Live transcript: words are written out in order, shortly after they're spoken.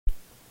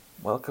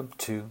Welcome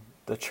to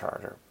The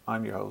Charter.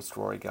 I'm your host,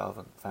 Rory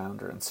Galvin,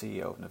 founder and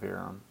CEO of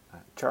Naviron.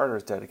 Charter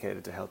is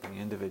dedicated to helping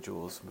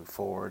individuals move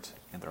forward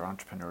in their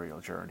entrepreneurial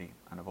journey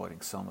and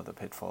avoiding some of the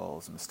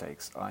pitfalls and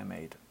mistakes I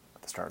made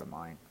at the start of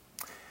mine.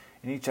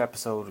 In each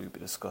episode, we'll be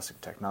discussing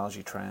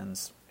technology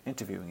trends,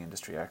 interviewing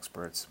industry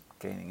experts,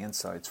 gaining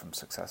insights from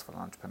successful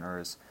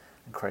entrepreneurs,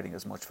 and creating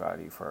as much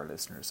value for our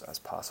listeners as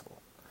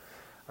possible.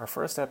 Our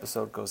first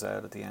episode goes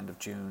out at the end of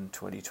June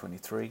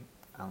 2023,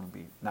 and we'll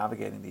be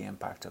navigating the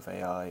impact of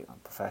AI on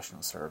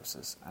professional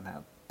services and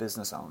how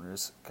business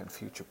owners can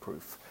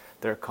future-proof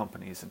their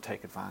companies and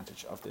take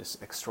advantage of this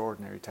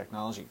extraordinary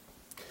technology.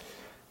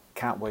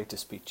 Can't wait to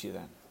speak to you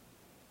then.